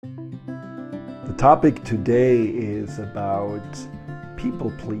topic today is about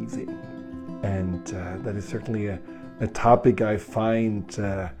people pleasing, and that is certainly a topic I find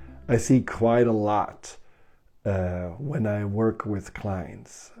I see quite a lot when I work with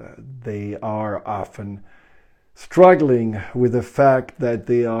clients. They are often struggling with the fact that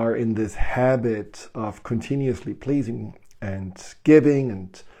they are in this habit of continuously pleasing and giving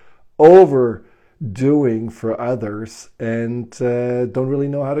and overdoing for others, and don't really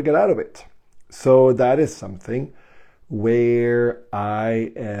know how to get out of it. So that is something where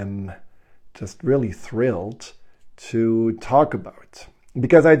I am just really thrilled to talk about,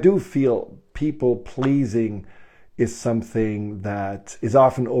 because I do feel people pleasing is something that is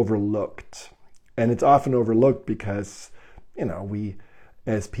often overlooked. And it's often overlooked because, we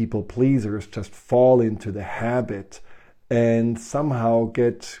as people pleasers just fall into the habit and somehow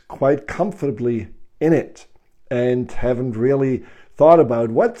get quite comfortably in it and haven't really thought about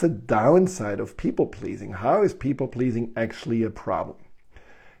what's the downside of people pleasing. How is people pleasing actually a problem?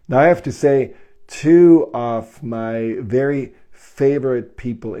 Now, I have to say, two of my very favorite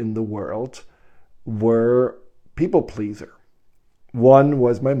people in the world were people pleaser. One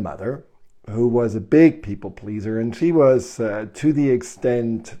was my mother, who was a big people pleaser, and she was to the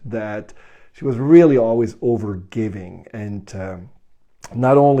extent that she was really always overgiving, and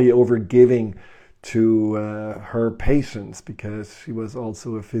not only overgiving to her patients, because she was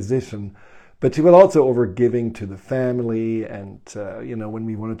also a physician, but she was also overgiving to the family, and when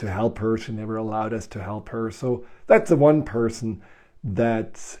we wanted to help her, she never allowed us to help her. So that's the one person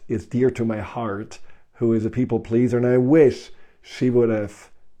that is dear to my heart, who is a people pleaser, and I wish she would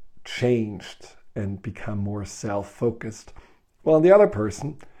have changed and become more self-focused. Well, the other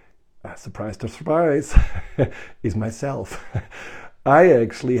person, surprise to surprise, is myself. I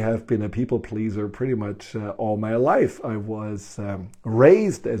actually have been a people pleaser pretty much all my life. I was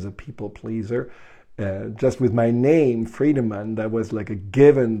raised as a people pleaser. Just with my name, Friedemann, that was like a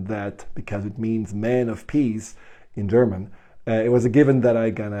given that, because it means man of peace in German, it was a given that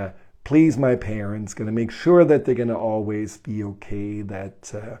I'm gonna please my parents, gonna make sure that they're gonna always be okay,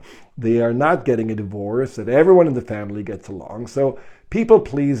 that they are not getting a divorce, that everyone in the family gets along. So people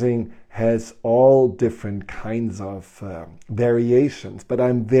pleasing has all different kinds of variations, but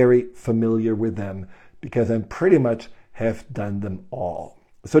I'm very familiar with them because I pretty much have done them all.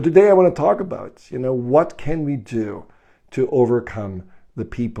 So today I want to talk about, what can we do to overcome the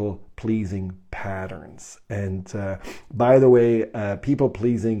people pleasing patterns? And by the way, people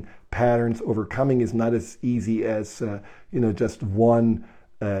pleasing patterns overcoming is not as easy as just one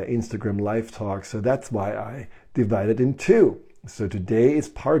Instagram live talk. So that's why I divided in two. So today is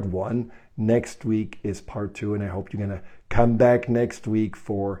part one, next week is part two, and I hope you're going to come back next week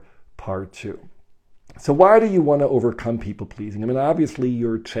for part two. So why do you want to overcome people pleasing? I mean, obviously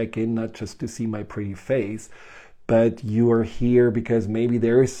you're checking not just to see my pretty face, but you are here because maybe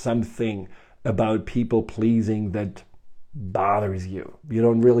there is something about people pleasing that bothers you. You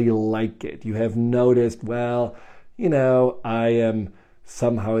don't really like it. You have noticed, I am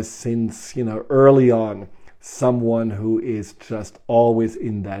somehow since, early on, someone who is just always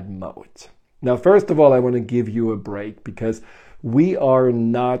in that mode. Now, first of all, I want to give you a break, because we are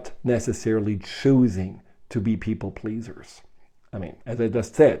not necessarily choosing to be people pleasers. I mean, as I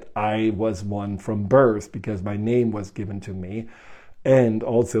just said, I was one from birth because my name was given to me. And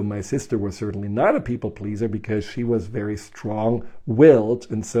also my sister was certainly not a people pleaser because she was very strong-willed,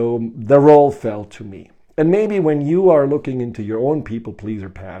 and so the role fell to me. And maybe when you are looking into your own people pleaser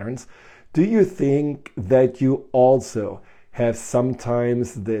patterns, do you think that you also have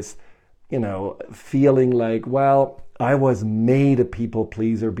sometimes this, feeling like, I was made a people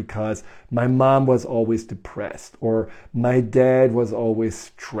pleaser because my mom was always depressed, or my dad was always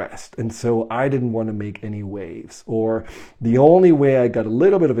stressed, and so I didn't want to make any waves, or the only way I got a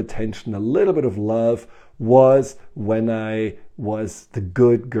little bit of attention, a little bit of love, was when I was the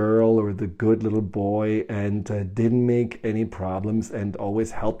good girl or the good little boy and didn't make any problems and always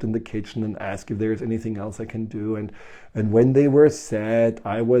helped in the kitchen and asked if there's anything else I can do. And when they were sad,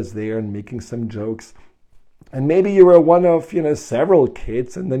 I was there and making some jokes. And maybe you were one of, several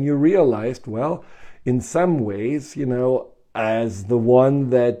kids, and then you realized, in some ways, as the one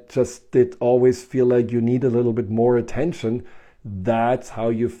that just did always feel like you need a little bit more attention, that's how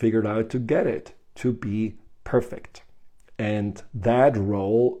you figured out to get it, to be perfect. And that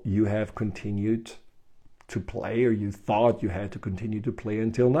role you have continued to play, or you thought you had to continue to play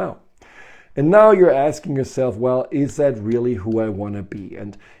until now. And now you're asking yourself, is that really who I want to be?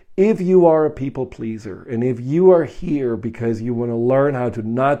 And if you are a people pleaser, and if you are here because you want to learn how to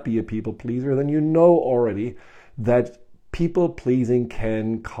not be a people pleaser, then you know already that people pleasing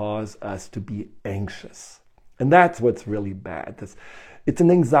can cause us to be anxious. And that's what's really bad. It's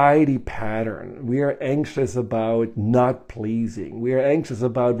an anxiety pattern. We are anxious about not pleasing. We are anxious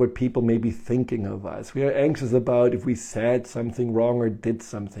about what people may be thinking of us. We are anxious about if we said something wrong or did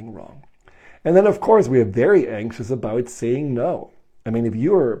something wrong. And then, of course, we are very anxious about saying no. I mean, if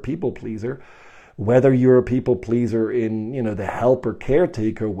you're a people pleaser, whether you're a people pleaser in, the helper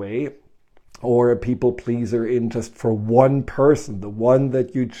caretaker way, or a people pleaser in just for one person, the one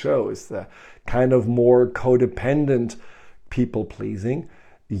that you chose, the kind of more codependent people pleasing,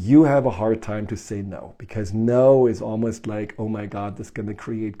 you have a hard time to say no, because no is almost like, oh my God, this is going to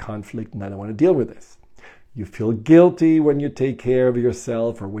create conflict and I don't want to deal with this. You feel guilty when you take care of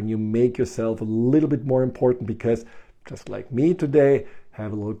yourself or when you make yourself a little bit more important because, just like me today,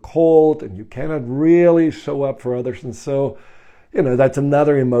 have a little cold and you cannot really show up for others. And so, that's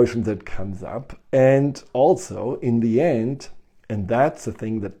another emotion that comes up. And also, in the end, and that's the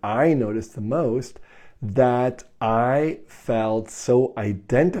thing that I noticed the most, that I felt so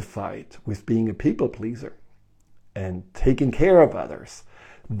identified with being a people pleaser and taking care of others,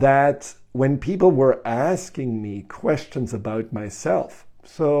 that when people were asking me questions about myself,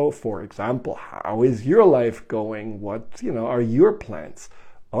 so for example, how is your life going? What, are your plans?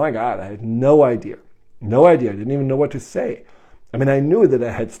 Oh my God, I had no idea. No idea. I didn't even know what to say. I mean, I knew that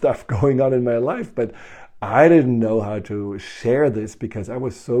I had stuff going on in my life, but I didn't know how to share this because I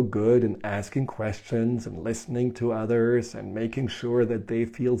was so good in asking questions and listening to others and making sure that they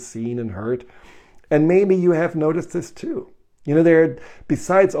feel seen and heard. And maybe you have noticed this too.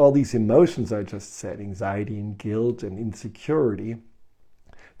 Besides all these emotions I just said, anxiety and guilt and insecurity,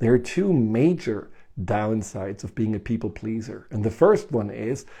 there are two major downsides of being a people pleaser. And the first one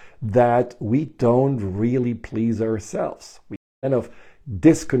is that we don't really please ourselves. We kind of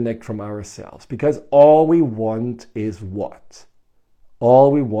disconnect from ourselves because all we want is what?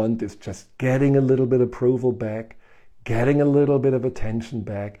 All we want is just getting a little bit of approval back, getting a little bit of attention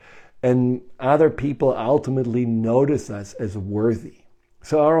back, and other people ultimately notice us as worthy.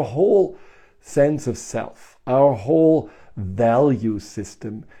 So our whole sense of self, our whole value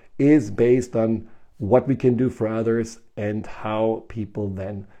system is based on what we can do for others and how people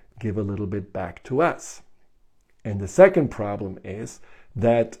then give a little bit back to us. And the second problem is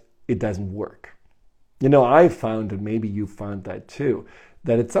that it doesn't work. I found, and maybe you found that too,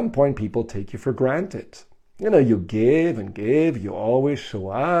 that at some point people take you for granted. You give and give, you always show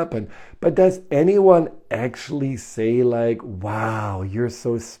up, but does anyone actually say like, wow, you're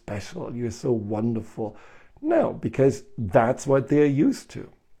so special, you're so wonderful? No, because that's what they're used to.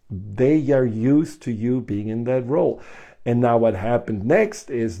 They are used to you being in that role. And now what happened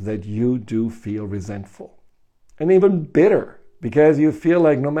next is that you do feel resentful and even bitter because you feel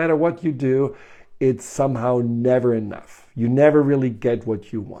like no matter what you do, it's somehow never enough. You never really get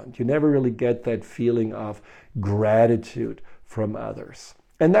what you want. You never really get that feeling of gratitude from others.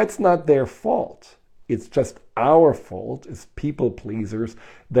 And that's not their fault. It's just our fault as people pleasers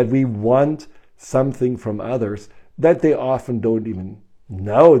that we want something from others that they often don't even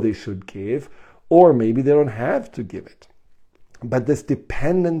know they should give, or maybe they don't have to give it. But this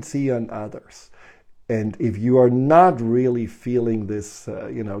dependency on others, and if you are not really feeling this,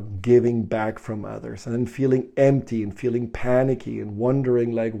 giving back from others and then feeling empty and feeling panicky and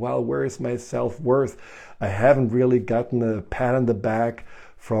wondering like, well, where is my self-worth? I haven't really gotten a pat on the back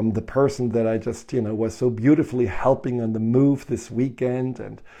from the person that I just, was so beautifully helping on the move this weekend.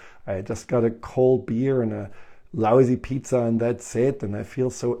 And I just got a cold beer and a lousy pizza and that's it. And I feel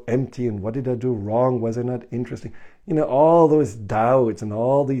so empty. And what did I do wrong? Was I not interesting? All those doubts and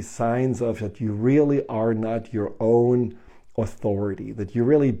all these signs of that you really are not your own authority, that you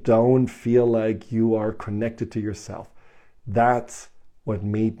really don't feel like you are connected to yourself. That's what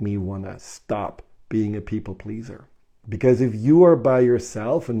made me want to stop being a people pleaser. Because if you are by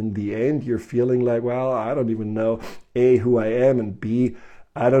yourself and in the end you're feeling like, well, I don't even know A, who I am, and B,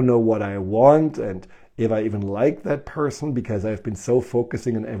 I don't know what I want, and if I even like that person because I've been so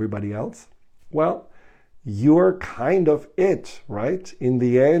focusing on everybody else, well, you're kind of it, right? In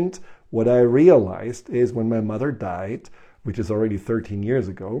the end, what I realized is when my mother died, which is already 13 years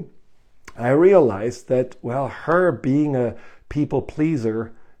ago, I realized that, well, her being a people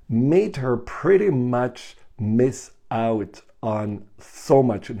pleaser made her pretty much miss out on so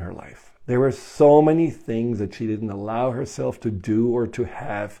much in her life. There were so many things that she didn't allow herself to do or to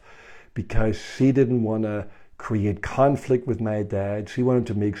have because she didn't want to create conflict with my dad. She wanted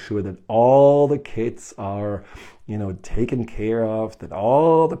to make sure that all the kids are, taken care of, that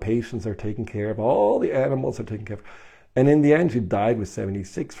all the patients are taken care of, all the animals are taken care of. And in the end, she died with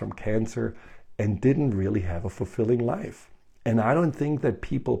 76 from cancer and didn't really have a fulfilling life. And I don't think that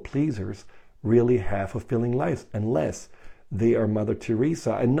people pleasers really have fulfilling lives unless they are Mother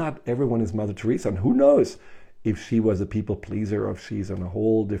Teresa. And not everyone is Mother Teresa. And who knows if she was a people pleaser or if she's on a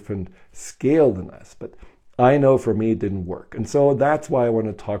whole different scale than us. But I know for me it didn't work. And so that's why I want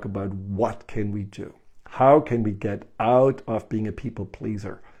to talk about what can we do? How can we get out of being a people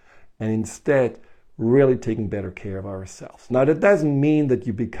pleaser and instead really taking better care of ourselves? Now, that doesn't mean that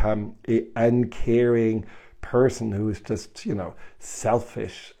you become an uncaring person who is just,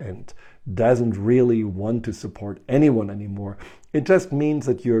 selfish and doesn't really want to support anyone anymore. It just means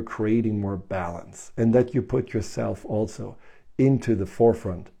that you're creating more balance and that you put yourself also into the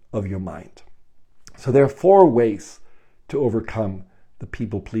forefront of your mind. So there are 4 ways to overcome the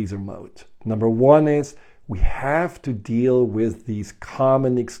people pleaser mode. Number 1 is we have to deal with these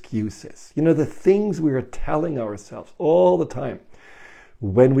common excuses. The things we are telling ourselves all the time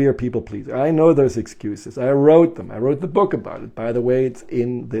when we are people pleaser. I know those excuses. I wrote them. I wrote the book about it. By the way, it's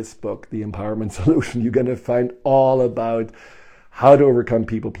in this book, The Empowerment Solution. You're going to find all about how to overcome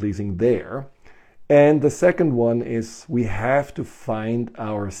people pleasing there. And the second one is we have to find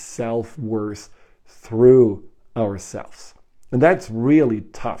our self-worth through ourselves. And that's really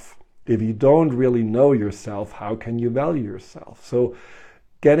tough. If you don't really know yourself, how can you value yourself? So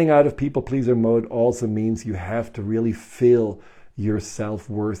getting out of people pleaser mode also means you have to really fill your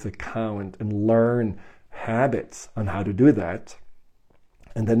self-worth account and learn habits on how to do that.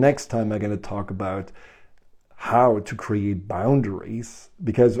 And the next time I'm going to talk about how to create boundaries,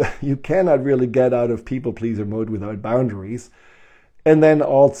 because you cannot really get out of people pleaser mode without boundaries. And then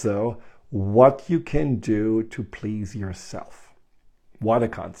also what you can do to please yourself. What a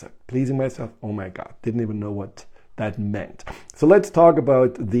concept. Pleasing myself, oh my God, didn't even know what that meant. So let's talk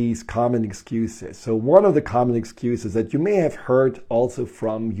about these common excuses. So one of the common excuses that you may have heard also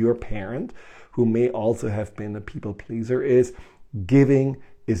from your parent, who may also have been a people pleaser, is giving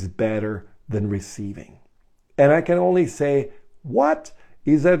is better than receiving. And I can only say, what?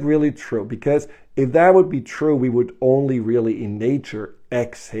 Is that really true? Because if that would be true, we would only really in nature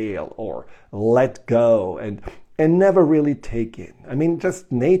exhale or let go and never really take in. I mean,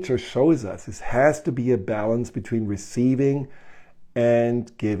 just nature shows us it has to be a balance between receiving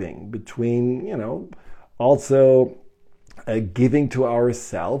and giving, between, also giving to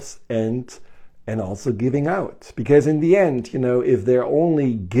ourselves and also giving out. Because in the end, if they're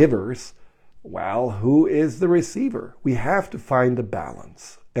only givers, well, who is the receiver? We have to find a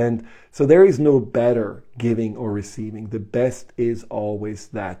balance. And so there is no better giving or receiving. The best is always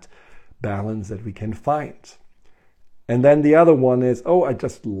that balance that we can find. And then the other one is, I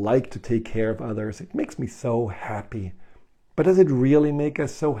just like to take care of others. It makes me so happy. But does it really make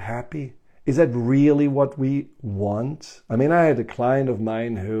us so happy? Is that really what we want? I mean, I had a client of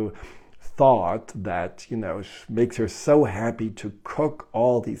mine who thought that, makes her so happy to cook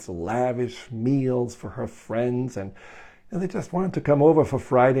all these lavish meals for her friends. And they just wanted to come over for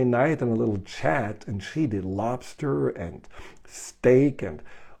Friday night and a little chat. And she did lobster and steak and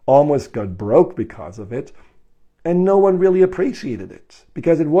almost got broke because of it. And no one really appreciated it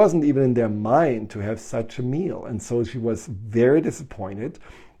because it wasn't even in their mind to have such a meal. And so she was very disappointed.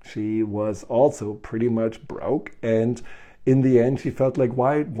 She was also pretty much broke. And in the end, she felt like,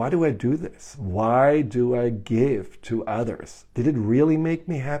 why do I do this? Why do I give to others? Did it really make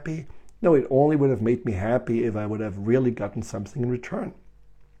me happy? No, it only would have made me happy if I would have really gotten something in return.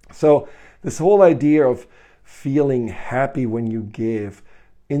 So this whole idea of feeling happy when you give,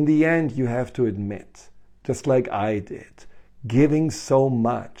 in the end, you have to admit, just like I did, giving so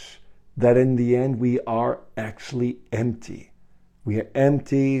much that in the end we are actually empty. We are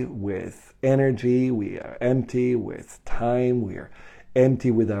empty with energy, we are empty with time, we are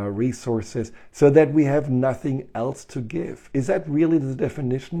empty with our resources, so that we have nothing else to give. Is that really the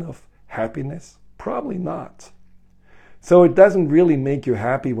definition of happiness? Probably not. So it doesn't really make you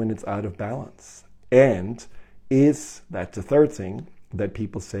happy when it's out of balance. And that's the third thing that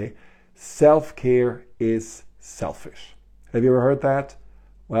people say, self-care is selfish. Have you ever heard that?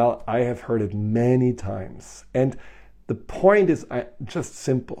 Well, I have heard it many times. And the point is just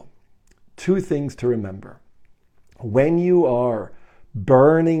simple. 2 things to remember. When you are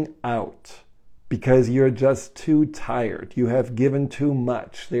burning out because you're just too tired, you have given too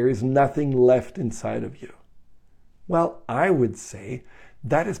much, there is nothing left inside of you. Well, I would say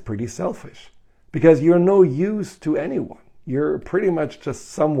that is pretty selfish because you're no use to anyone. You're pretty much just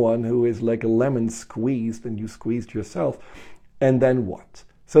someone who is like a lemon squeezed and you squeezed yourself. And then what?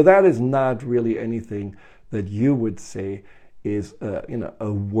 So that is not really anything that you would say is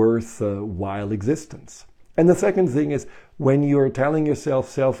a worthwhile existence. And the second thing is when you're telling yourself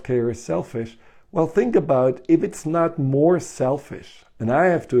self-care is selfish, Well, think about if it's not more selfish, and I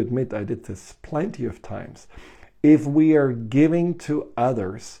have to admit I did this plenty of times, if we are giving to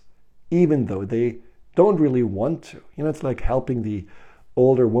others even though they don't really want to. It's like helping the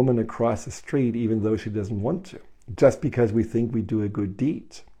older woman across the street even though she doesn't want to, just because we think we do a good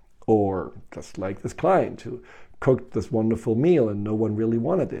deed. Or just like this client who cooked this wonderful meal and no one really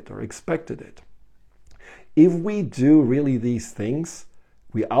wanted it or expected it. If we do really these things,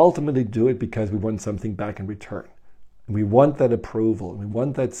 we ultimately do it because we want something back in return. We want that approval. We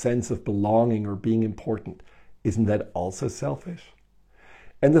want that sense of belonging or being important. Isn't that also selfish?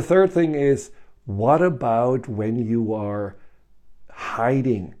 And the third thing is, what about when you are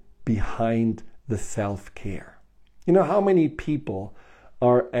hiding behind the self-care? How many people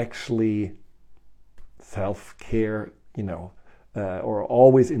are actually self-care, or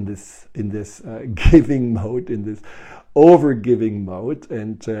always in this giving mode, in this over-giving mode,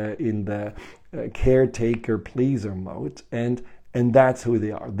 and in the caretaker pleaser mode, and that's who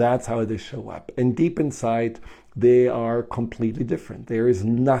they are. That's how they show up. And deep inside, they are completely different. There is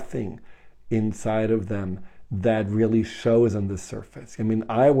nothing inside of them that really shows on the surface.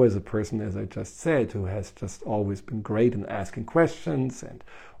 I was a person, as I just said, who has just always been great in asking questions and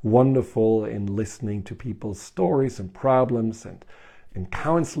wonderful in listening to people's stories and problems and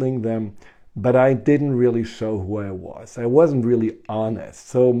counseling them. But I didn't really show who I was. I wasn't really honest.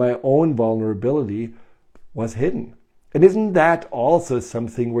 So my own vulnerability was hidden. And isn't that also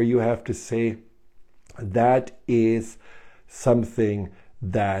something where you have to say that is something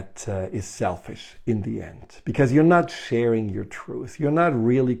that is selfish in the end? Because you're not sharing your truth. You're not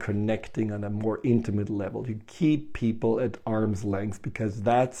really connecting on a more intimate level. You keep people at arm's length because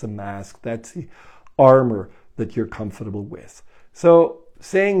that's a mask, that's the armor that you're comfortable with. So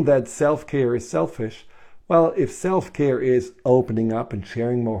saying that self-care is selfish, well, if self-care is opening up and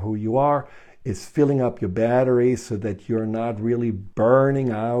sharing more who you are, is filling up your batteries so that you're not really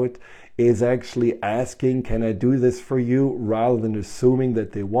burning out, is actually asking, can I do this for you, rather than assuming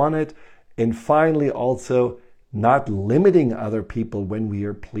that they want it, and finally also not limiting other people when we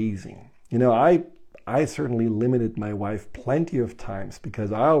are pleasing. I certainly limited my wife plenty of times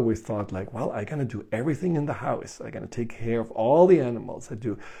because I always thought I'm going to do everything in the house. I'm going to take care of all the animals. I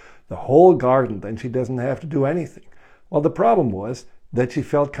do the whole garden, then she doesn't have to do anything. Well, the problem was that she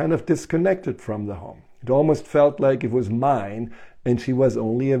felt kind of disconnected from the home. It almost felt like it was mine and she was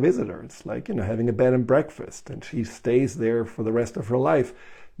only a visitor. It's like, having a bed and breakfast and she stays there for the rest of her life.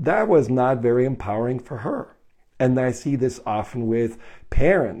 That was not very empowering for her. And I see this often with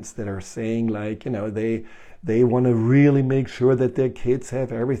parents that are saying they want to really make sure that their kids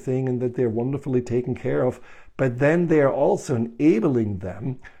have everything and that they're wonderfully taken care of. But then they're also enabling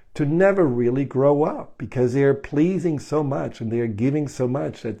them to never really grow up because they're pleasing so much and they're giving so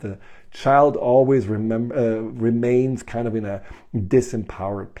much that the child always remains kind of in a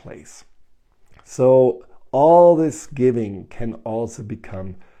disempowered place. So all this giving can also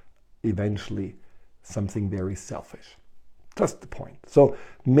become eventually something very selfish. Just the point. So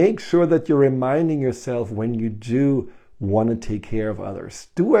make sure that you're reminding yourself when you do want to take care of others.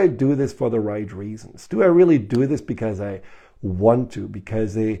 Do I do this for the right reasons? Do I really do this because I want to,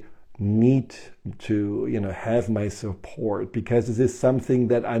 because they need to, have my support, because this is something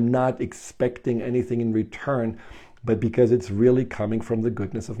that I'm not expecting anything in return, but because it's really coming from the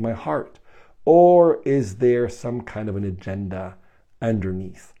goodness of my heart? Or is there some kind of an agenda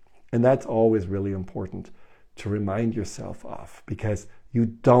underneath? And that's always really important to remind yourself of, because you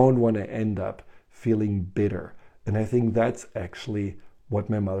don't want to end up feeling bitter. And I think that's actually what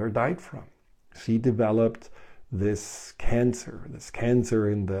my mother died from. She developed this cancer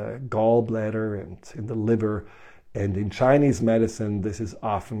in the gallbladder and in the liver. And in Chinese medicine, this is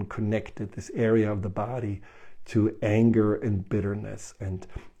often connected, this area of the body, to anger and bitterness. And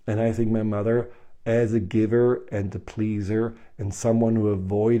I think my mother, as a giver and a pleaser and someone who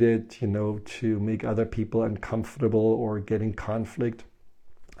avoided, to make other people uncomfortable or get in conflict,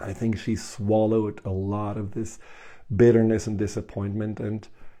 I think she swallowed a lot of this bitterness and disappointment, and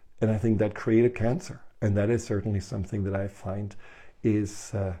I think that created cancer. And that is certainly something that I find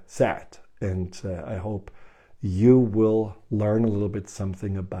is sad. And I hope you will learn a little bit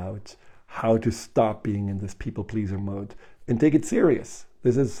something about how to stop being in this people pleaser mode and take it serious.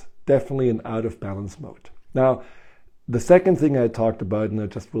 This is definitely an out of balance mode. Now, the second thing I talked about, and I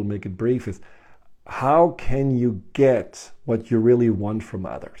just will make it brief, is how can you get what you really want from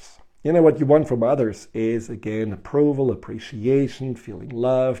others? What you want from others is, again, approval, appreciation, feeling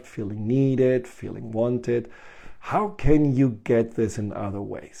loved, feeling needed, feeling wanted. How can you get this in other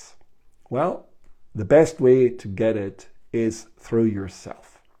ways? Well, the best way to get it is through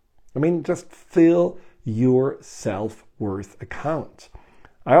yourself. I mean, just fill your self-worth account.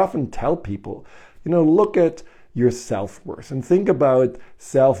 I often tell people, look at your self-worth and think about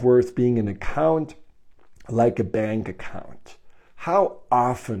self-worth being an account like a bank account. How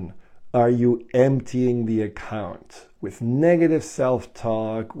often are you emptying the account with negative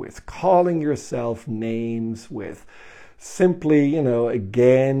self-talk, with calling yourself names, with simply,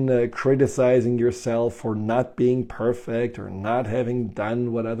 again, criticizing yourself for not being perfect or not having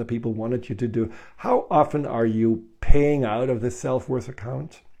done what other people wanted you to do? How often are you paying out of this self-worth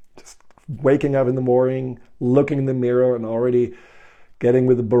account? Just waking up in the morning, looking in the mirror and already getting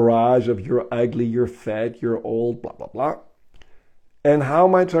with a barrage of you're ugly, you're fat, you're old, blah, blah, blah. And how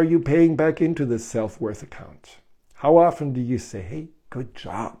much are you paying back into this self-worth account? How often do you say, hey, good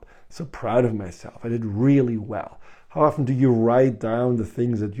job, so proud of myself, I did really well? How often do you write down the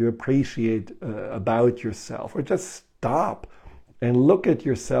things that you appreciate about yourself? Or just stop and look at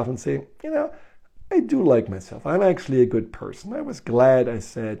yourself and say, I do like myself. I'm actually a good person. I was glad I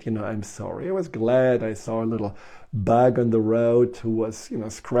said, I'm sorry. I was glad I saw a little bug on the road who was,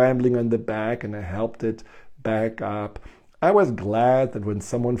 scrambling on the back and I helped it back up. I was glad that when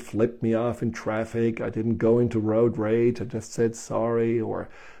someone flipped me off in traffic, I didn't go into road rage. I just said sorry, or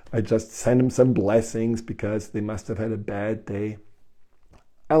I just sent them some blessings because they must have had a bad day.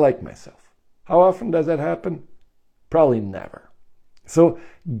 I like myself. How often does that happen? Probably never. So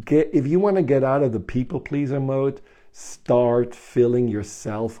if you want to get out of the people pleaser mode, start filling your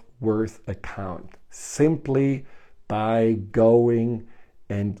self-worth account simply by going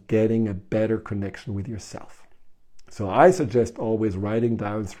and getting a better connection with yourself. So I suggest always writing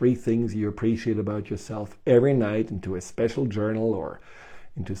down 3 things you appreciate about yourself every night into a special journal or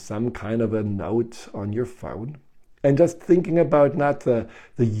into some kind of a note on your phone. And just thinking about not the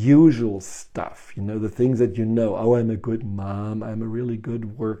usual stuff, the things that oh, I'm a good mom, I'm a really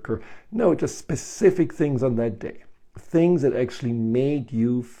good worker. No, just specific things on that day. Things that actually made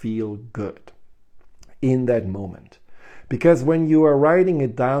you feel good in that moment. Because when you are writing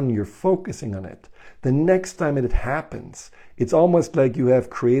it down, you're focusing on it. The next time it happens, it's almost like you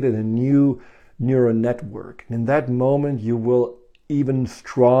have created a new neural network. And in that moment, you will even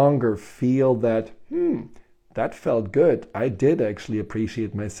stronger feel that, that felt good. I did actually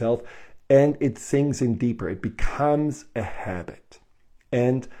appreciate myself. And it sinks in deeper. It becomes a habit.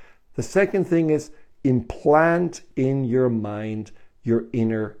 And the second thing is implant in your mind your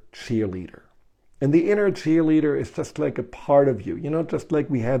inner cheerleader. And the inner cheerleader is just like a part of you. Just like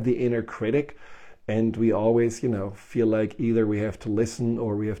we have the inner critic. And we always, feel like either we have to listen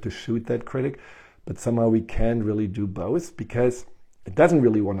or we have to shoot that critic. But somehow we can't really do both because it doesn't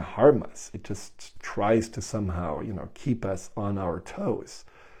really want to harm us. It just tries to somehow, keep us on our toes.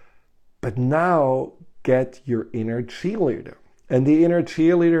 But now get your inner cheerleader. And the inner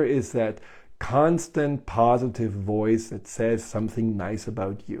cheerleader is that constant positive voice that says something nice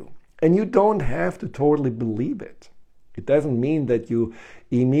about you. And you don't have to totally believe it. It doesn't mean that you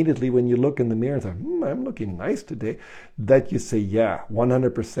immediately, when you look in the mirror and say, I'm looking nice today, that you say, yeah,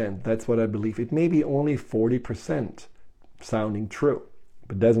 100%, that's what I believe. It may be only 40% sounding true,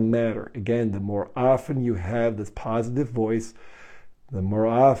 but it doesn't matter. Again, the more often you have this positive voice, the more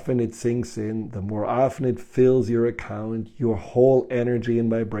often it sinks in, the more often it fills your account, your whole energy and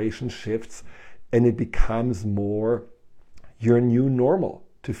vibration shifts, and it becomes more your new normal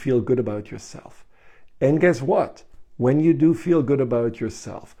to feel good about yourself. And guess what? When you do feel good about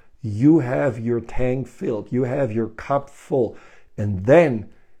yourself, you have your tank filled, you have your cup full, and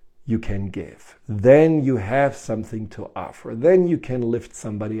then you can give. Then you have something to offer. Then you can lift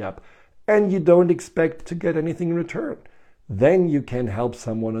somebody up, and you don't expect to get anything in return. Then you can help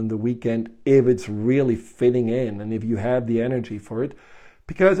someone on the weekend if it's really fitting in and if you have the energy for it,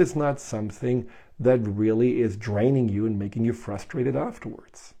 because it's not something that really is draining you and making you frustrated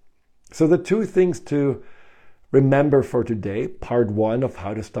afterwards. So the 2 things to remember for today, part 1 of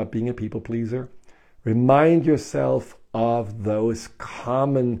how to stop being a people pleaser. Remind yourself of those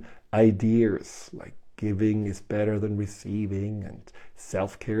common ideas like giving is better than receiving and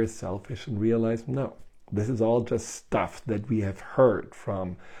self-care is selfish, and realize, no, this is all just stuff that we have heard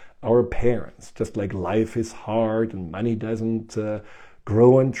from our parents, just like life is hard and money doesn't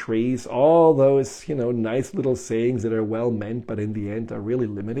grow on trees. All those, nice little sayings that are well meant, but in the end are really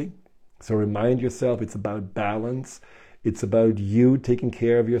limiting. So remind yourself it's about balance. It's about you taking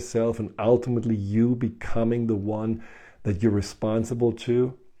care of yourself and ultimately you becoming the one that you're responsible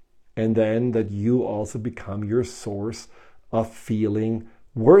to. And then that you also become your source of feeling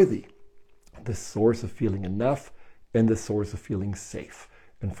worthy, the source of feeling enough and the source of feeling safe.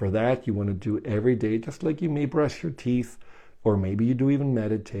 And for that, you want to do every day, just like you may brush your teeth, or maybe you do even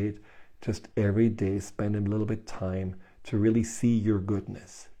meditate, just every day spend a little bit time to really see your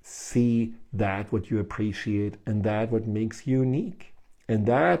goodness, see that what you appreciate and that what makes you unique. And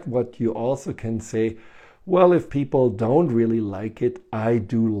that what you also can say, well, if people don't really like it, I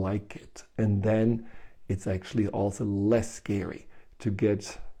do like it. And then it's actually also less scary to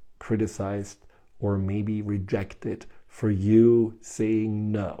get criticized or maybe rejected for you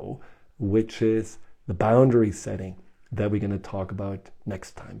saying no, which is the boundary setting that we're going to talk about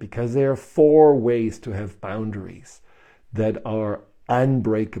next time. Because there are 4 ways to have boundaries that are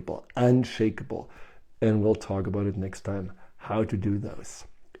unbreakable, unshakable. And we'll talk about it next time, how to do those.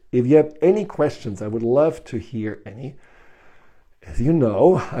 If you have any questions, I would love to hear any. As you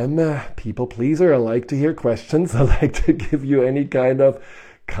know, I'm a people pleaser. I like to hear questions. I like to give you any kind of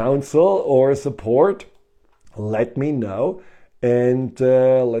counsel or support. Let me know. And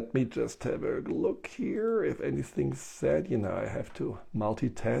let me just have a look here. If anything's said, I have to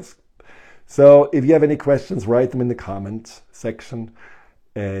multitask. So if you have any questions, write them in the comments section.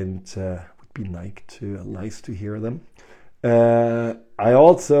 And would be nice to hear them. I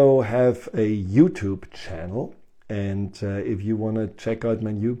also have a YouTube channel, and if you want to check out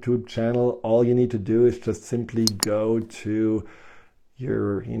my YouTube channel, all you need to do is just simply go to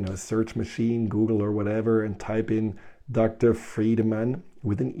your search machine, Google or whatever, and type in Dr. Friedemann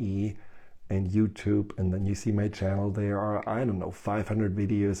with an E and YouTube, and then you see my channel. There are 500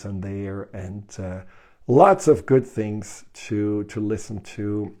 videos on there, and lots of good things to listen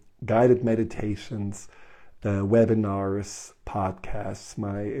to, guided meditations, webinars, podcasts,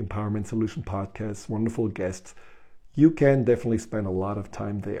 my Empowerment Solution podcast, wonderful guests. You can definitely spend a lot of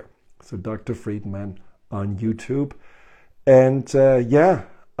time there. So Dr. Friedemann on YouTube. And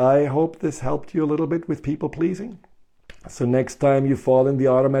I hope this helped you a little bit with people pleasing. So next time you fall in the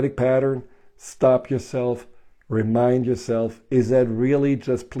automatic pattern, stop yourself, remind yourself, is that really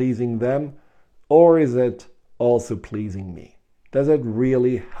just pleasing them, or is it also pleasing me? Does it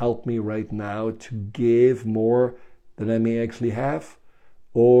really help me right now to give more than I may actually have?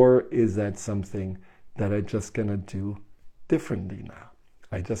 Or is that something that I'm just gonna do differently now?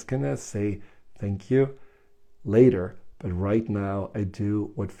 I'm just gonna say thank you later, but right now I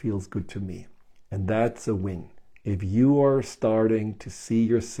do what feels good to me. And that's a win. If you are starting to see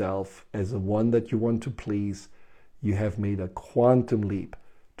yourself as the one that you want to please, you have made a quantum leap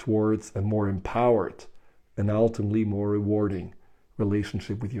towards a more empowered and ultimately more rewarding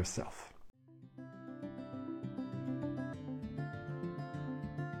relationship with yourself.